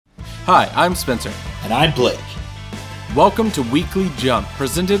Hi, I'm Spencer. And I'm Blake. Welcome to Weekly Jump,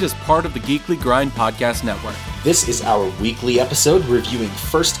 presented as part of the Geekly Grind Podcast Network. This is our weekly episode reviewing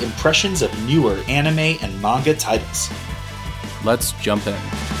first impressions of newer anime and manga titles. Let's jump in.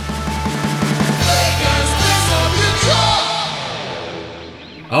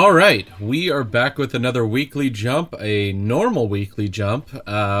 All right, we are back with another weekly jump, a normal weekly jump.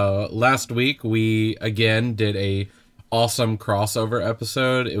 Last week, we again did a awesome crossover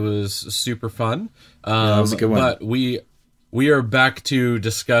episode. It was super fun. That was a good one. But we are back to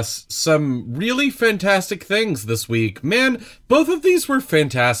discuss some really fantastic things this week. Man, both of these were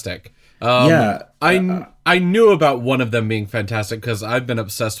fantastic. I knew about one of them being fantastic because I've been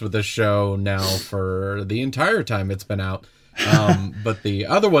obsessed with this show now for the entire time it's been out. But the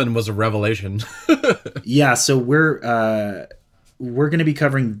other one was a revelation. Yeah, so we're going to be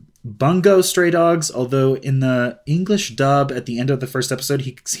covering Bungo Stray Dogs, although in the English dub at the end of the first episode,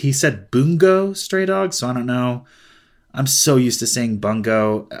 he said Bungo Stray Dogs, so I don't know. I'm so used to saying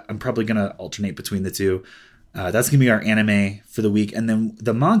Bungo. I'm probably going to alternate between the two. That's going to be our anime for the week. And then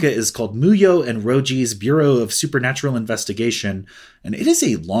the manga is called Muyo and Roji's Bureau of Supernatural Investigation. And it is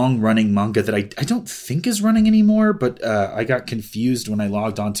a long-running manga that I don't think is running anymore, but I got confused when I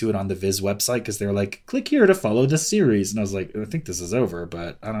logged onto it on the Viz website because they were like, click here to follow this series. And I was like, I think this is over,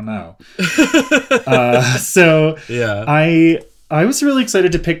 but I don't know. I was really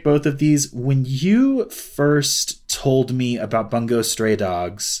excited to pick both of these. When you first told me about Bungo Stray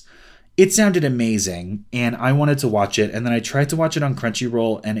Dogs, it sounded amazing, and I wanted to watch it, and then I tried to watch it on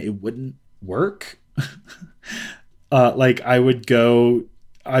Crunchyroll, and it wouldn't work. I would go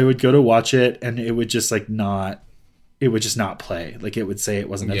to watch it, and it would just not play. Like, it would say it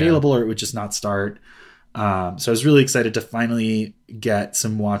wasn't available, or it would just not start. So I was really excited to finally get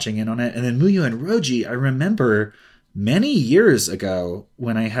some watching in on it. And then Muyo and Roji, I remember many years ago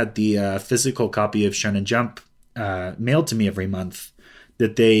when I had the physical copy of Shonen Jump mailed to me every month,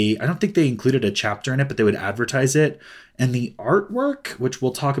 that I don't think they included a chapter in it, but they would advertise it. And the artwork, which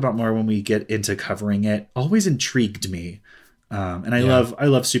we'll talk about more when we get into covering it, always intrigued me. And I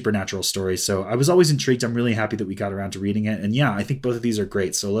love supernatural stories. So I was always intrigued. I'm really happy that we got around to reading it. And yeah, I think both of these are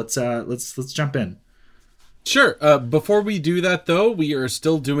great. So let's jump in. Sure. Before we do that, though, we are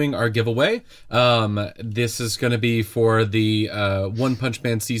still doing our giveaway. This is going to be for the One Punch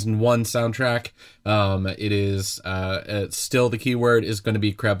Man Season 1 soundtrack. It is still the keyword is going to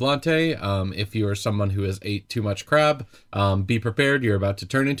be crablante. If you are someone who has ate too much crab, be prepared. You're about to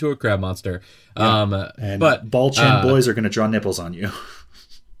turn into a crab monster. But Ball Chin boys are going to draw nipples on you.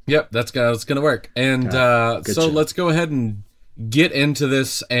 Yep, that's going to work. And let's go ahead and get into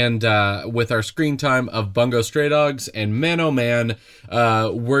this, and with our screen time of Bungo Stray Dogs. And man, oh man,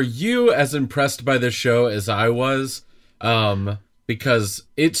 were you as impressed by this show as I was? Because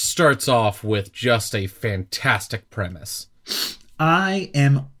it starts off with just a fantastic premise. I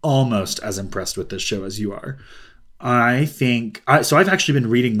am almost as impressed with this show as you are. I think so. I've actually been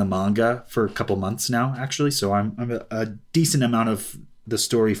reading the manga for a couple months now, actually. So I'm a decent amount of the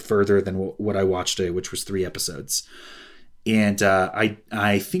story further than what I watched today, which was 3 episodes. And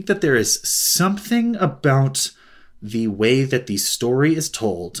I think that there is something about the way that the story is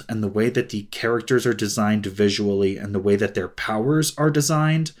told and the way that the characters are designed visually and the way that their powers are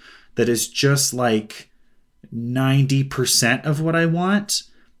designed that is just like 90% of what I want.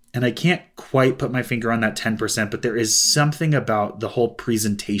 And I can't quite put my finger on that 10%, but there is something about the whole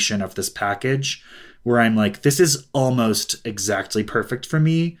presentation of this package where I'm like, this is almost exactly perfect for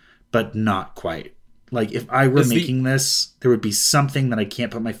me, but not quite. Like, if I were making this, there would be something that I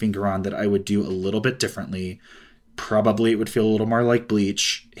can't put my finger on that I would do a little bit differently. Probably it would feel a little more like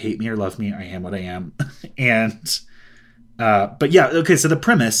Bleach. Hate me or love me, I am what I am. But yeah, okay, so the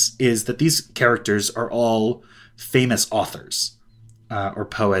premise is that these characters are all famous authors or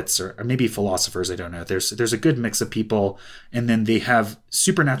poets or maybe philosophers, I don't know. There's a good mix of people, and then they have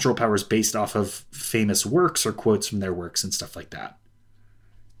supernatural powers based off of famous works or quotes from their works and stuff like that.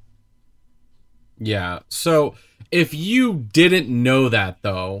 Yeah, so if you didn't know that,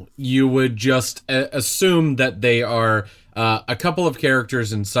 though, you would just assume that they are a couple of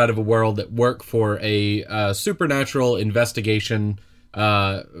characters inside of a world that work for a supernatural investigation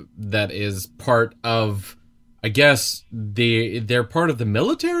that is part of, I guess, they're part of the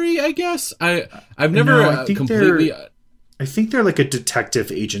military, I guess? I've never completely... I think they're like a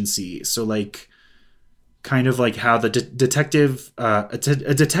detective agency, so like... kind of like how the detective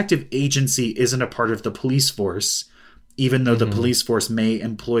agency isn't a part of the police force, even though the police force may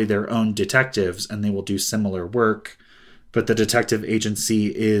employ their own detectives and they will do similar work. But the detective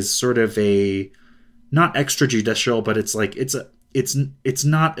agency is sort of a, not extrajudicial, but it's like, it's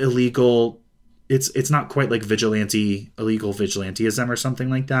not illegal. It's not quite like illegal vigilantism or something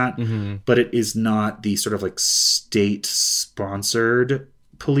like that, but it is not the sort of like state sponsored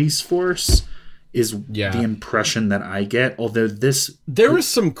police force is the impression that I get. Although there is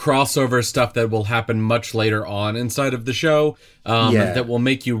some crossover stuff that will happen much later on inside of the show that will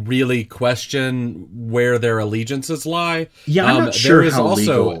make you really question where their allegiances lie. Yeah, I'm not sure how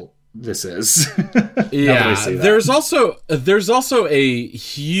legal this is. There's also a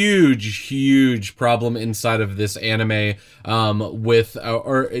huge problem inside of this anime with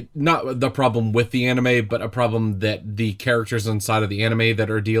or not the problem with the anime, but a problem that the characters inside of the anime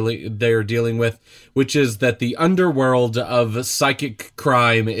that are dealing with, which is that the underworld of psychic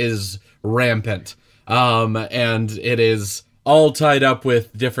crime is rampant, and it is all tied up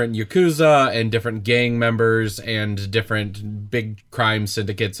with different yakuza and different gang members and different big crime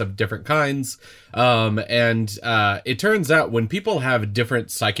syndicates of different kinds. It turns out when people have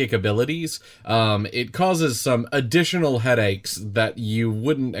different psychic abilities, it causes some additional headaches that you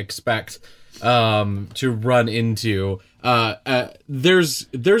wouldn't expect to run into.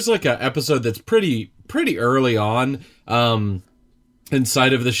 There's like an episode that's pretty early on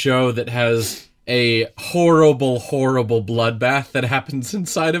inside of the show that has a horrible bloodbath that happens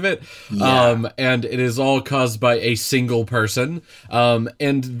inside of it. And it is all caused by a single person.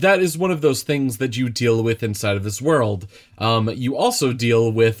 And that is one of those things that you deal with inside of this world. You also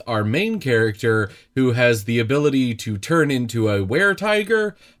deal with our main character who has the ability to turn into a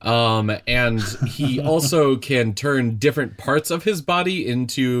were-tiger. And he also can turn different parts of his body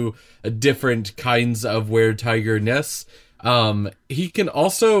into different kinds of were-tigerness. He can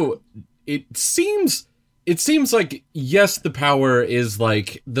also... It seems like, yes, the power is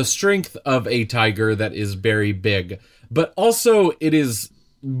like the strength of a tiger that is very big, but also it is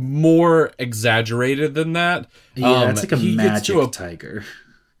more exaggerated than that. Yeah, it's like a magic tiger.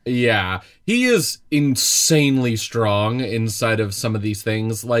 Yeah, he is insanely strong inside of some of these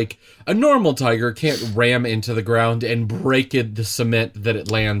things. Like, a normal tiger can't ram into the ground and break the cement that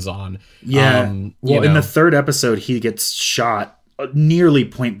it lands on. Yeah, in the third episode, he gets shot nearly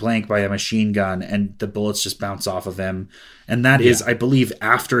point blank by a machine gun, and the bullets just bounce off of him. And that is, I believe,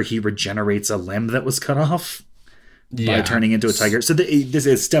 after he regenerates a limb that was cut off by turning into a tiger. So this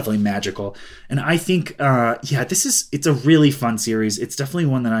is definitely magical. And I think, it's a really fun series. It's definitely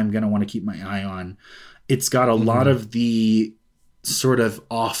one that I'm going to want to keep my eye on. It's got a lot of the sort of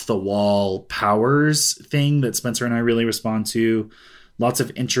off the wall powers thing that Spencer and I really respond to. Lots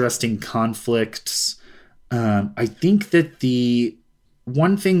of interesting conflicts. I think that the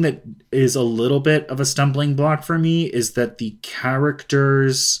one thing that is a little bit of a stumbling block for me is that the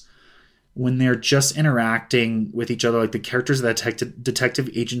characters, when they're just interacting with each other, like the characters of the detective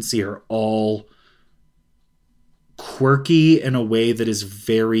agency are all quirky in a way that is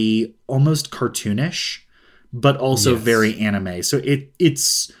very almost cartoonish, but also very anime. So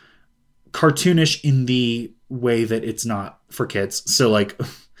it's cartoonish in the way that it's not for kids. So like...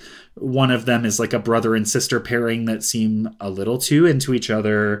 One of them is like a brother and sister pairing that seem a little too into each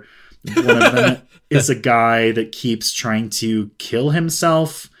other. One of them is a guy that keeps trying to kill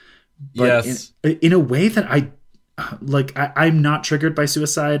himself, but in a way that I'm not triggered by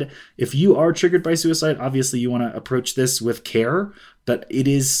suicide. If you are triggered by suicide, obviously you want to approach this with care, but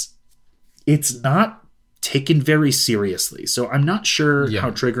it's not taken very seriously. So I'm not sure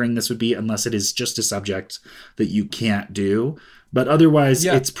how triggering this would be unless it is just a subject that you can't do. But otherwise,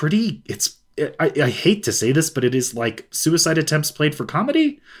 it's pretty... I hate to say this, but it is like suicide attempts played for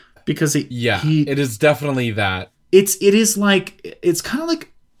comedy, because it is definitely that. It's kind of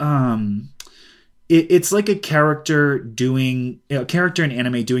like it's like a character in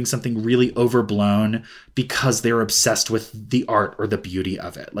anime doing something really overblown because they're obsessed with the art or the beauty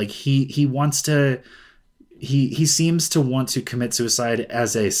of it. Like he wants to. He seems to want to commit suicide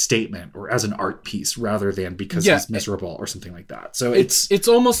as a statement or as an art piece rather than because he's miserable or something like that. So it's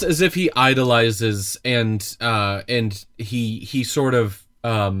almost as if he idolizes and he sort of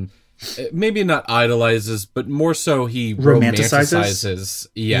maybe not idolizes, but more so he romanticizes.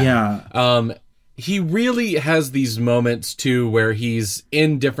 Yeah. He really has these moments too where he's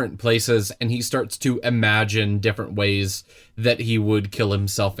in different places and he starts to imagine different ways that he would kill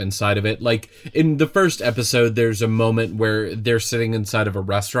himself inside of it. Like in the first episode, there's a moment where they're sitting inside of a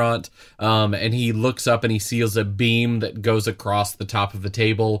restaurant, and he looks up and he sees a beam that goes across the top of the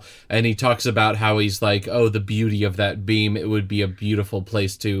table, and he talks about how he's like, oh, the beauty of that beam, it would be a beautiful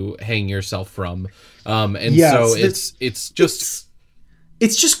place to hang yourself from. So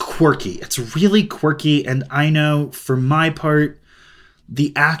it's just quirky. It's really quirky. And I know for my part,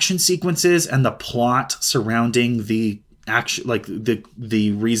 the action sequences and the plot surrounding the action, like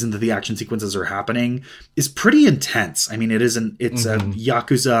the reason that the action sequences are happening is pretty intense. I mean, it's a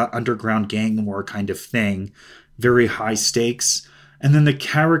Yakuza underground gang war kind of thing, very high stakes. And then the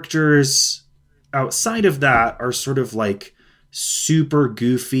characters outside of that are sort of like super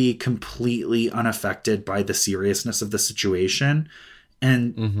goofy, completely unaffected by the seriousness of the situation.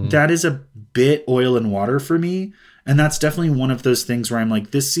 And that is a bit oil and water for me. And that's definitely one of those things where I'm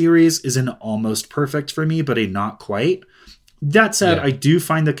like, this series is an almost perfect for me, but a not quite. That said, I do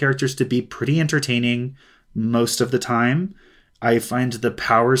find the characters to be pretty entertaining most of the time. I find the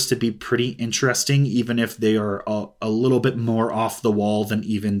powers to be pretty interesting, even if they are a little bit more off the wall than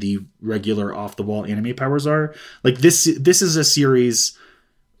even the regular off the wall anime powers are. Like this is a series,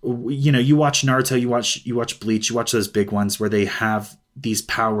 you know, you watch Naruto, you watch Bleach, you watch those big ones where they have these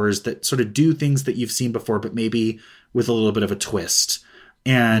powers that sort of do things that you've seen before, but maybe with a little bit of a twist.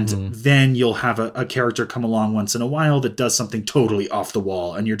 And then you'll have a character come along once in a while that does something totally off the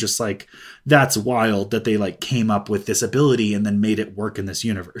wall. And you're just like, that's wild that they like came up with this ability and then made it work in this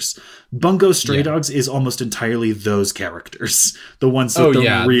universe. Bungo Stray Dogs is almost entirely those characters. The ones with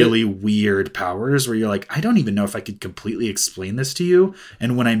really weird powers where you're like, I don't even know if I could completely explain this to you.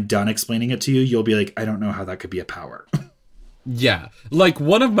 And when I'm done explaining it to you, you'll be like, I don't know how that could be a power. Yeah, like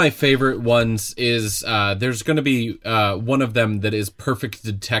one of my favorite ones is there's going to be one of them that is Perfect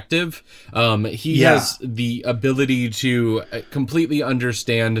Detective. He has the ability to completely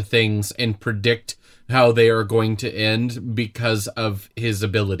understand things and predict how they are going to end because of his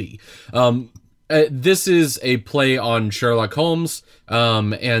ability. This is a play on Sherlock Holmes,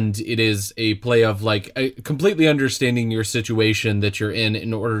 and it is a play of like completely understanding your situation that you're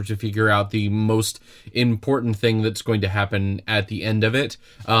in order to figure out the most important thing that's going to happen at the end of it.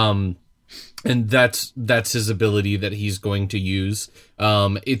 And that's his ability that he's going to use.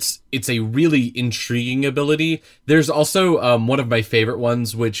 It's a really intriguing ability. There's also one of my favorite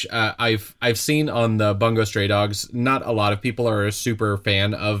ones, which I've seen on the Bungo Stray Dogs. Not a lot of people are a super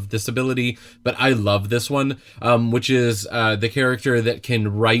fan of this ability, but I love this one, which is the character that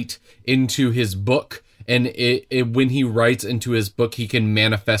can write into his book. And when he writes into his book, he can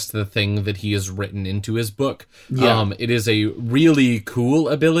manifest the thing that he has written into his book. Yeah. It is a really cool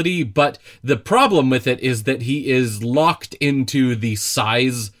ability, but the problem with it is that he is locked into the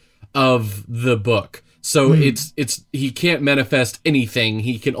size of the book. So he can't manifest anything.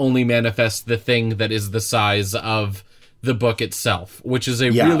 He can only manifest the thing that is the size of the book itself, which is a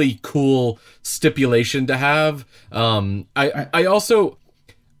really cool stipulation to have. I also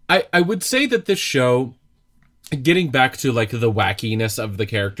would say that this show, getting back to like the wackiness of the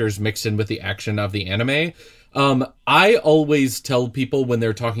characters mixed in with the action of the anime, I always tell people when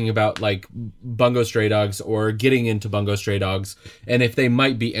they're talking about like Bungo Stray Dogs or getting into Bungo Stray Dogs, and if they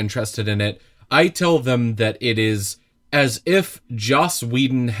might be interested in it, I tell them that it is as if Joss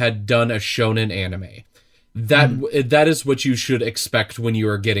Whedon had done a shonen anime. That is what you should expect when you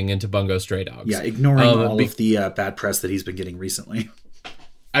are getting into Bungo Stray Dogs. Yeah, ignoring all of the bad press that he's been getting recently.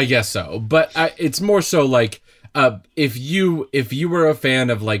 I guess so, but it's more so like if you were a fan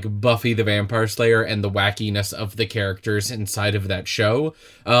of like Buffy the Vampire Slayer and the wackiness of the characters inside of that show,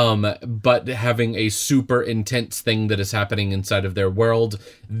 but having a super intense thing that is happening inside of their world,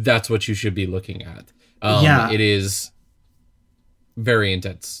 that's what you should be looking at. It is very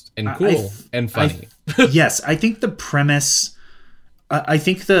intense and cool and funny. Yes, I think the premise. I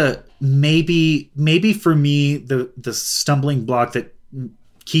think maybe for me the stumbling block that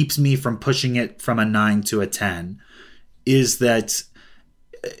keeps me from pushing it from a 9 to a 10 is that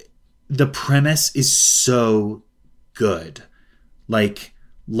the premise is so good. Like,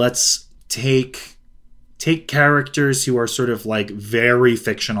 let's take characters who are sort of like very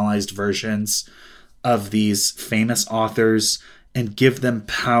fictionalized versions of these famous authors and give them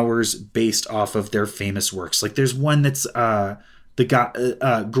powers based off of their famous works. Like, there's one that's the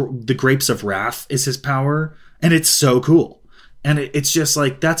Grapes of Wrath is his power, and it's so cool. And it's just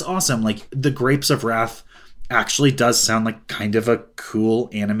like, that's awesome. Like, the Grapes of Wrath actually does sound like kind of a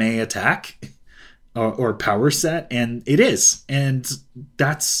cool anime attack or power set. And it is. And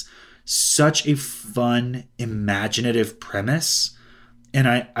that's such a fun, imaginative premise. And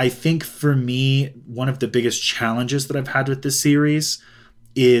I think for me, one of the biggest challenges that I've had with this series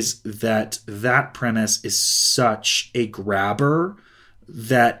is that premise is such a grabber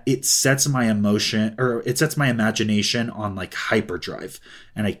that it sets my imagination on like hyperdrive,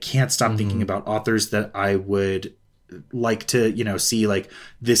 and I can't stop thinking about authors that I would like to, see, like,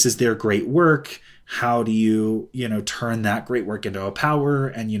 this is their great work. How do you, turn that great work into a power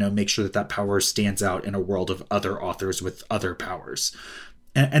and, make sure that power stands out in a world of other authors with other powers.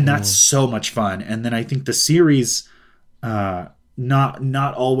 And that's so much fun. And then I think the series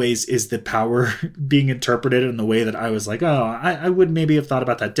not always is the power being interpreted in the way that I was like, oh, I would maybe have thought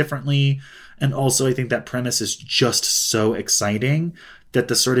about that differently. And also I think that premise is just so exciting that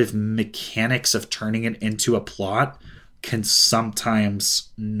the sort of mechanics of turning it into a plot can sometimes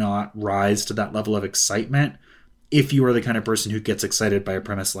not rise to that level of excitement if you are the kind of person who gets excited by a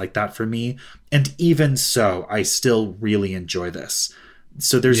premise like that. For me, and even so, I still really enjoy this.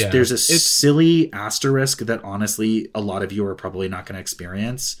 So there's a silly asterisk that honestly a lot of you are probably not going to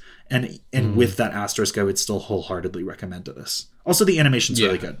experience, and with that asterisk I would still wholeheartely recommend to this. Also, the animation's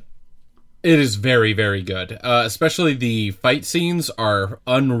really good. It is very, very good. Especially the fight scenes are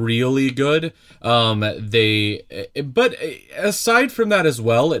unreally good. But aside from that as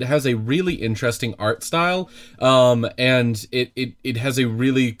well, it has a really interesting art style. And it has a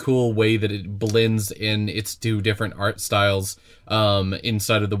really cool way that it blends in its two different art styles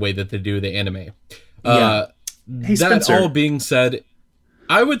inside of the way that they do the anime. Hey, that Spencer. all being said,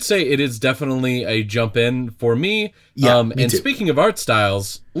 I would say it is definitely a jump in for me. Me and too. speaking of art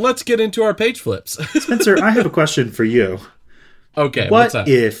styles, let's get into our page flips. Spencer, I have a question for you. Okay, What what's up?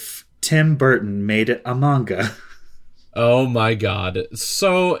 if Tim Burton made it a manga? Oh my god.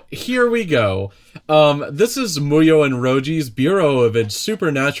 So, here we go. This is Muyo and Roji's Bureau of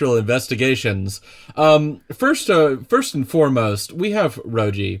Supernatural Investigations. First and foremost, we have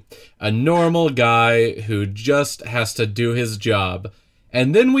Roji, a normal guy who just has to do his job.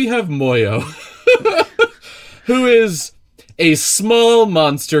 And then we have Moyo, who is a small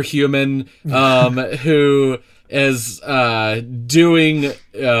monster human who is doing,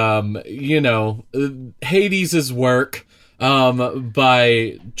 Hades' work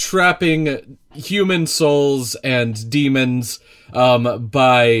by trapping human souls and demons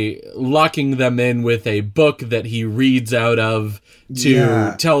by locking them in with a book that he reads out of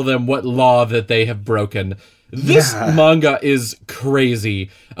to tell them what law that they have broken. This manga is crazy.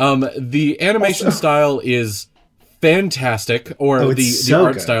 The animation style is fantastic, or the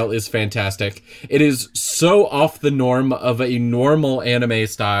art style is fantastic. It is so off the norm of a normal anime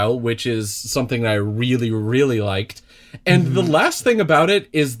style, which is something that I really, really liked. And the last thing about it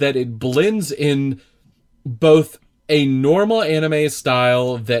is that it blends in both a normal anime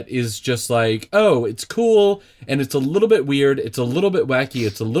style that is just like, oh, it's cool, and it's a little bit weird, it's a little bit wacky,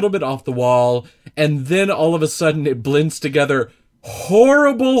 it's a little bit off the wall, and then all of a sudden it blends together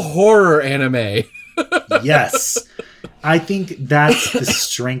horrible horror anime. Yes. I think that's the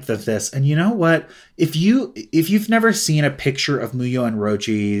strength of this. And you know what? If you've never seen a picture of Muyo and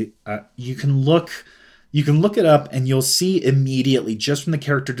Roji, you can look it up and you'll see immediately, just from the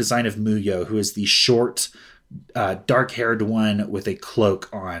character design of Muyo, who is the short, dark-haired one with a cloak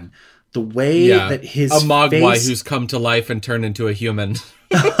on, the way that his a mogwai face, who's come to life and turned into a human.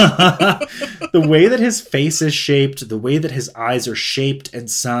 the way that his face is shaped, the way that his eyes are shaped and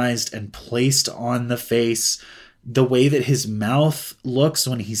sized and placed on the face, the way that his mouth looks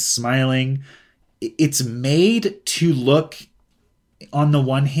when he's smiling, it's made to look, on the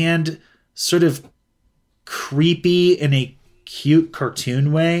one hand, sort of creepy in a cute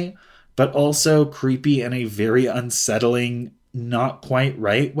cartoon way, but also creepy in a very unsettling, not quite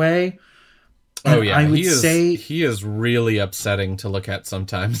right way. And oh yeah, I would say he is really upsetting to look at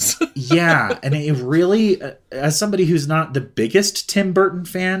sometimes. Yeah, and it really, as somebody who's not the biggest Tim Burton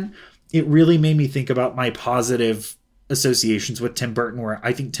fan, it really made me think about my positive associations with Tim Burton, where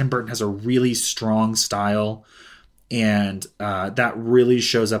I think Tim Burton has a really strong style, and that really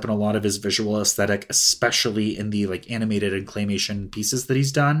shows up in a lot of his visual aesthetic, especially in the like animated and claymation pieces that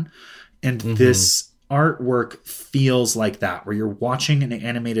he's done. And this artwork feels like that, where you're watching an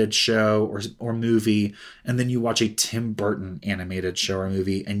animated show or movie, and then you watch a Tim Burton animated show or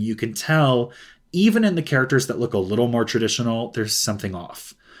movie, and you can tell, even in the characters that look a little more traditional, there's something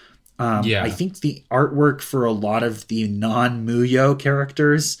off. I think the artwork for a lot of the non-Muyo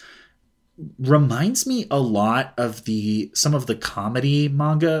characters reminds me a lot of some of the comedy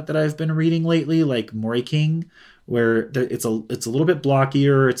manga that I've been reading lately, like Mori King, where it's a little bit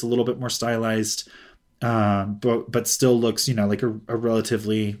blockier, it's a little bit more stylized, but still looks, like a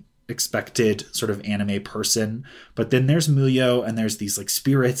relatively expected sort of anime person. But then there's Muyo, and there's these like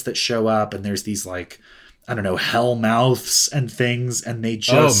spirits that show up, and there's these like, I don't know, hell mouths and things, and they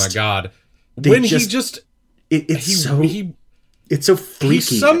just, oh my god, it's so freaky. He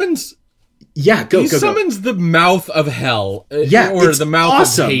summons. Yeah, He summons the mouth of hell. Yeah, or it's the mouth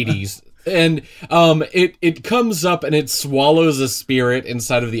awesome. of Hades. And it comes up and it swallows a spirit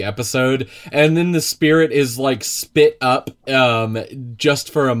inside of the episode, and then the spirit is like spit up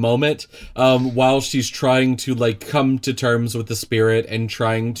just for a moment while she's trying to like come to terms with the spirit and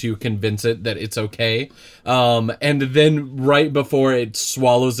trying to convince it that it's okay. And then right before it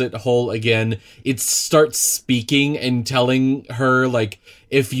swallows it whole again, it starts speaking and telling her like,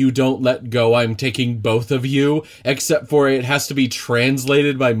 if you don't let go, I'm taking both of you, except for it has to be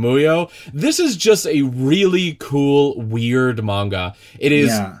translated by Muyo. This is just a really cool, weird manga. It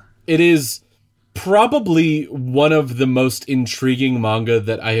is probably one of the most intriguing manga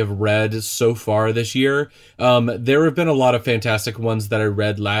that I have read so far this year. There have been a lot of fantastic ones that I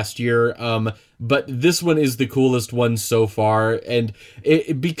read last year, but this one is the coolest one so far. And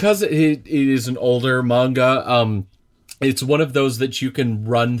because it is an older manga, it's one of those that you can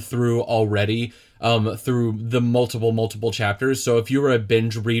run through already through the multiple chapters. So if you're a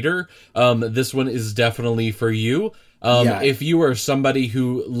binge reader, this one is definitely for you. If you are somebody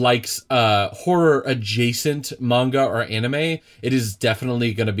who likes horror adjacent manga or anime, it is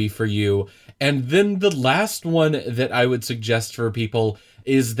definitely going to be for you. And then the last one that I would suggest for people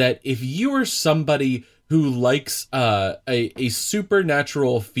is that if you are somebody who likes a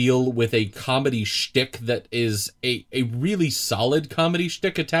supernatural feel with a comedy shtick that is a really solid comedy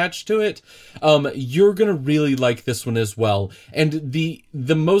shtick attached to it, you're gonna really like this one as well. And the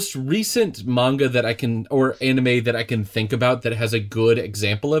most recent manga that I can, or anime that I can think about that has a good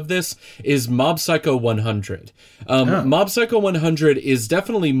example of this is Mob Psycho 100. Mob Psycho 100 is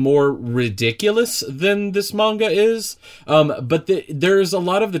definitely more ridiculous than this manga is, but there's a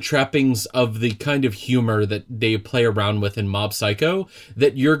lot of the trappings of the kind of humor that they play around with in Mob Psycho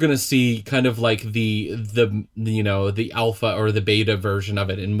that you're gonna see kind of like the alpha or the beta version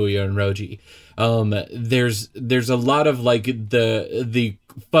of it in Muyo and Roji. There's a lot of like the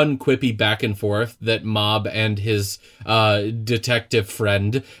fun quippy back and forth that Mob and his detective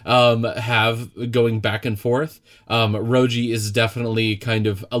friend have going back and forth. Roji is definitely kind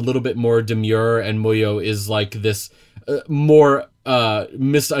of a little bit more demure, and Muyo is like this more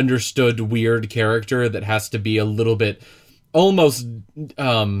misunderstood weird character that has to be a little bit almost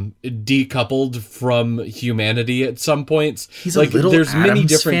decoupled from humanity at some points. He's like, a little there's Addams many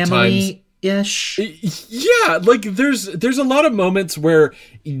different family ish. Yeah, like there's a lot of moments where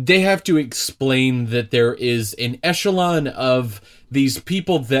they have to explain that there is an echelon of these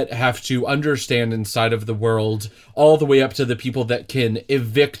people that have to understand inside of the world, all the way up to the people that can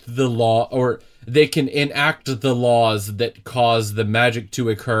evict the law, or they can enact the laws that cause the magic to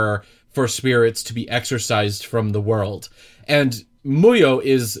occur for spirits to be exorcised from the world. And Muyo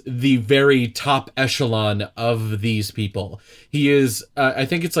is the very top echelon of these people. He is, I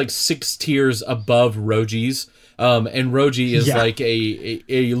think it's like 6 tiers above Roji's. And Roji is like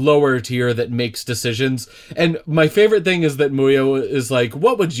a lower tier that makes decisions. And my favorite thing is that Muyo is like,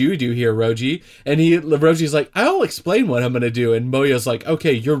 what would you do here, Roji? And Roji's like, I'll explain what I'm going to do. And Muyo's like,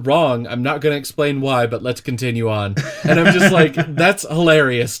 okay, you're wrong. I'm not going to explain why, but let's continue on. And I'm just like, that's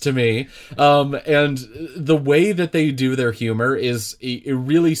hilarious to me. And the way that they do their humor is a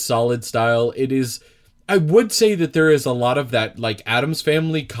really solid style. It is, I would say that there is a lot of that like Addams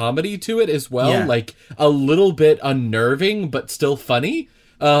Family comedy to it as well, like a little bit unnerving but still funny.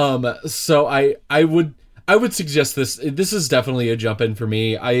 So I would suggest this. This is definitely a jump in for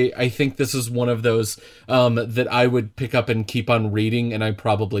me. I think this is one of those that I would pick up and keep on reading, and I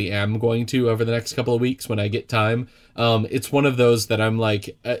probably am going to over the next couple of weeks when I get time. It's one of those that I'm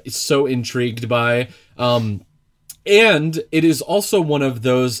like so intrigued by. And it is also one of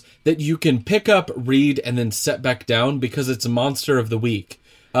those that you can pick up, read, and then set back down because it's a monster of the week.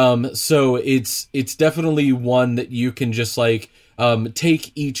 So it's definitely one that you can just like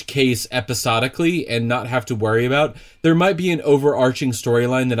take each case episodically and not have to worry about. There might be an overarching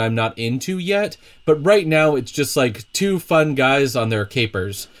storyline that I'm not into yet, but right now it's just like 2 fun guys on their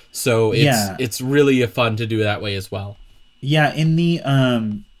capers. So it's really fun to do that way as well. Yeah,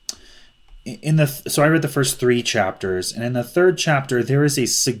 so I read the first 3 chapters, and in the 3rd chapter, there is a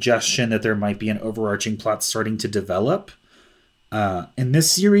suggestion that there might be an overarching plot starting to develop. And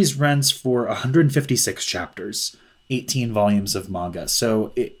this series runs for 156 chapters, 18 volumes of manga.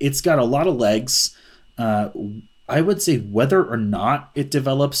 So it's got a lot of legs. I would say whether or not it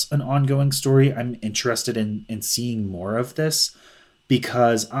develops an ongoing story, I'm interested in seeing more of this,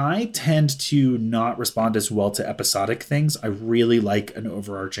 because I tend to not respond as well to episodic things. I really like an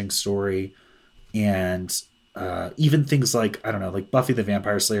overarching story, and even things like, I don't know, like Buffy the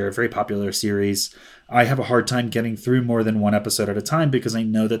Vampire Slayer, a very popular series. I have a hard time getting through more than one episode at a time because I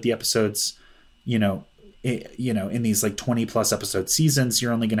know that the episodes, in these like 20 plus episode seasons,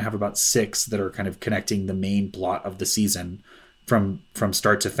 you're only going to have about 6 that are kind of connecting the main plot of the season from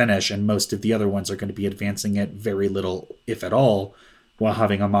start to finish. And most of the other ones are going to be advancing it very little, if at all, while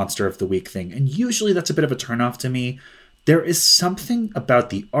having a monster of the week thing. And usually that's a bit of a turnoff to me. There is something about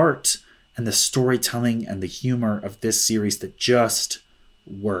the art and the storytelling and the humor of this series that just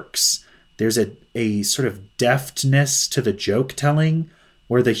works. There's a sort of deftness to the joke telling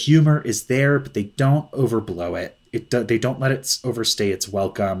where the humor is there, but they don't overblow it. They don't let it overstay its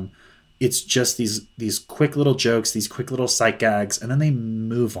welcome. It's just these quick little jokes, these quick little sight gags, and then they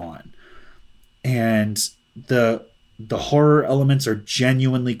move on. And the horror elements are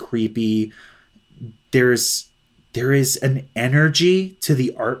genuinely creepy. There is an energy to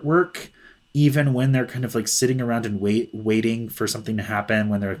the artwork, even when they're kind of like sitting around and waiting for something to happen,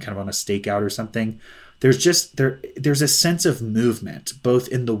 when they're kind of on a stakeout or something. There's a sense of movement, both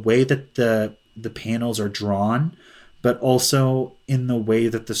in the way that the panels are drawn, but also in the way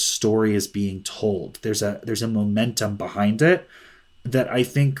that the story is being told. There's a momentum behind it that I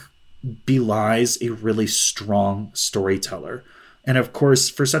think belies a really strong storyteller. And of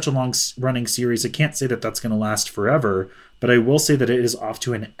course, for such a long running series, I can't say that that's going to last forever, but I will say that it is off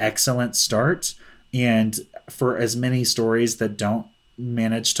to an excellent start. And for as many stories that don't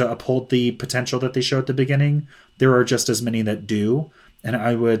manage to uphold the potential that they show at the beginning, there are just as many that do. And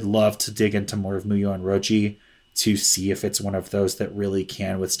I would love to dig into more of Muyo and Roji to see if it's one of those that really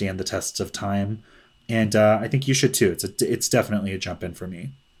can withstand the tests of time. And I think you should too. It's definitely a jump in for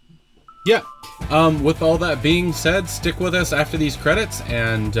me. Yeah. With all that being said, stick with us after these credits,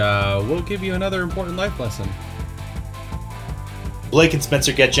 and we'll give you another important life lesson. Blake and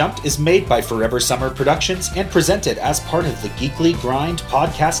Spencer Get Jumped is made by Forever Summer Productions and presented as part of the Geekly Grind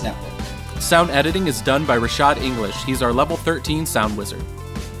podcast network. Sound editing is done by Rashad English. He's our level 13 sound wizard.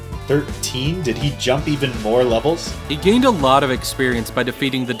 13? Did he jump even more levels? He gained a lot of experience by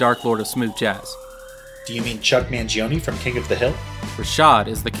defeating the Dark Lord of Smooth Jazz. Do you mean Chuck Mangione from King of the Hill? Rashad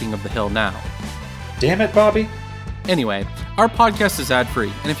is the King of the Hill now. Damn it, Bobby. Anyway, our podcast is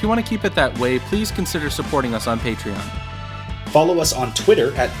ad-free, and if you want to keep it that way, please consider supporting us on Patreon. Follow us on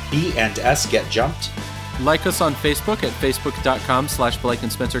Twitter at B&S Get Jumped. Like us on Facebook at facebook.com/Blake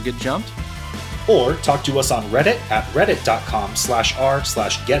and Spencer Get Jumped. Or talk to us on Reddit at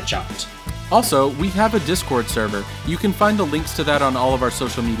reddit.com/r/getjumped. Also, we have a Discord server. You can find the links to that on all of our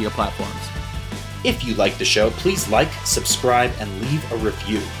social media platforms. If you like the show, please like, subscribe, and leave a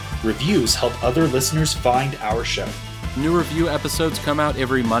review. Reviews help other listeners find our show. New review episodes come out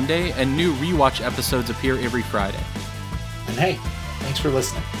every Monday, and new rewatch episodes appear every Friday. And hey, thanks for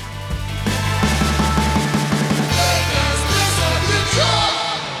listening.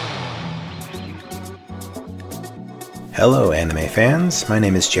 Hello, anime fans. My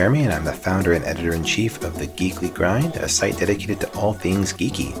name is Jeremy, and I'm the founder and editor-in-chief of The Geekly Grind, a site dedicated to all things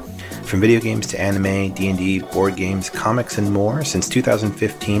geeky. From video games to anime, D&D, board games, comics, and more, since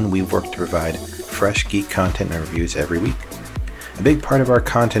 2015, we've worked to provide fresh geek content and reviews every week. A big part of our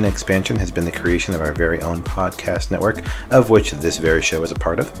content expansion has been the creation of our very own podcast network, of which this very show is a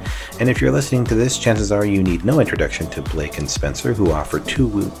part of. And if you're listening to this, chances are you need no introduction to Blake and Spencer, who offer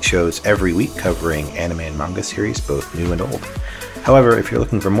 2 shows every week covering anime and manga series, both new and old. However, if you're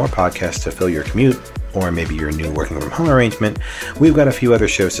looking for more podcasts to fill your commute, or maybe your new working from home arrangement, we've got a few other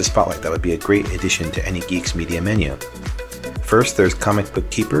shows to spotlight that would be a great addition to any Geeks Media menu. First, there's Comic Book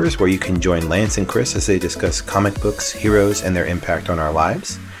Keepers, where you can join Lance and Chris as they discuss comic books, heroes, and their impact on our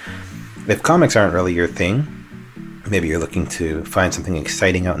lives. If comics aren't really your thing, maybe you're looking to find something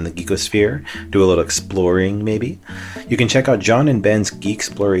exciting out in the geekosphere, do a little exploring maybe, you can check out John and Ben's Geek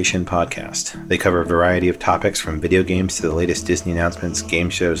Exploration podcast. They cover a variety of topics from video games to the latest Disney announcements, game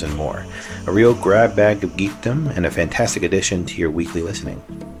shows, and more. A real grab bag of geekdom and a fantastic addition to your weekly listening.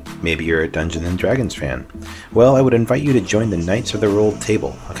 Maybe you're a Dungeons & Dragons fan. Well, I would invite you to join the Knights of the Rolled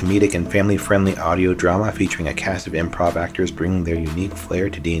Table, a comedic and family-friendly audio drama featuring a cast of improv actors bringing their unique flair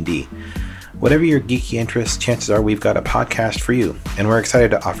to D&D. Whatever your geeky interests, chances are we've got a podcast for you, and we're excited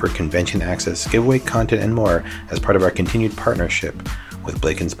to offer convention access, giveaway content, and more as part of our continued partnership with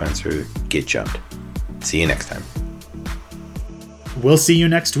Blake and Spencer Get Jumped. See you next time. We'll see you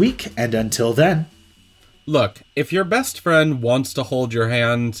next week, and until then... Look, if your best friend wants to hold your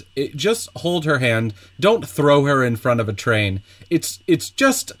hand, just hold her hand. Don't throw her in front of a train. It's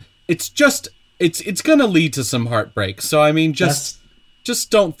gonna lead to some heartbreak. So I mean, just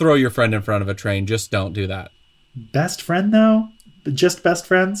don't throw your friend in front of a train. Just don't do that. Best friend though? Just best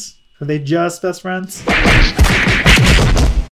friends? Are they just best friends?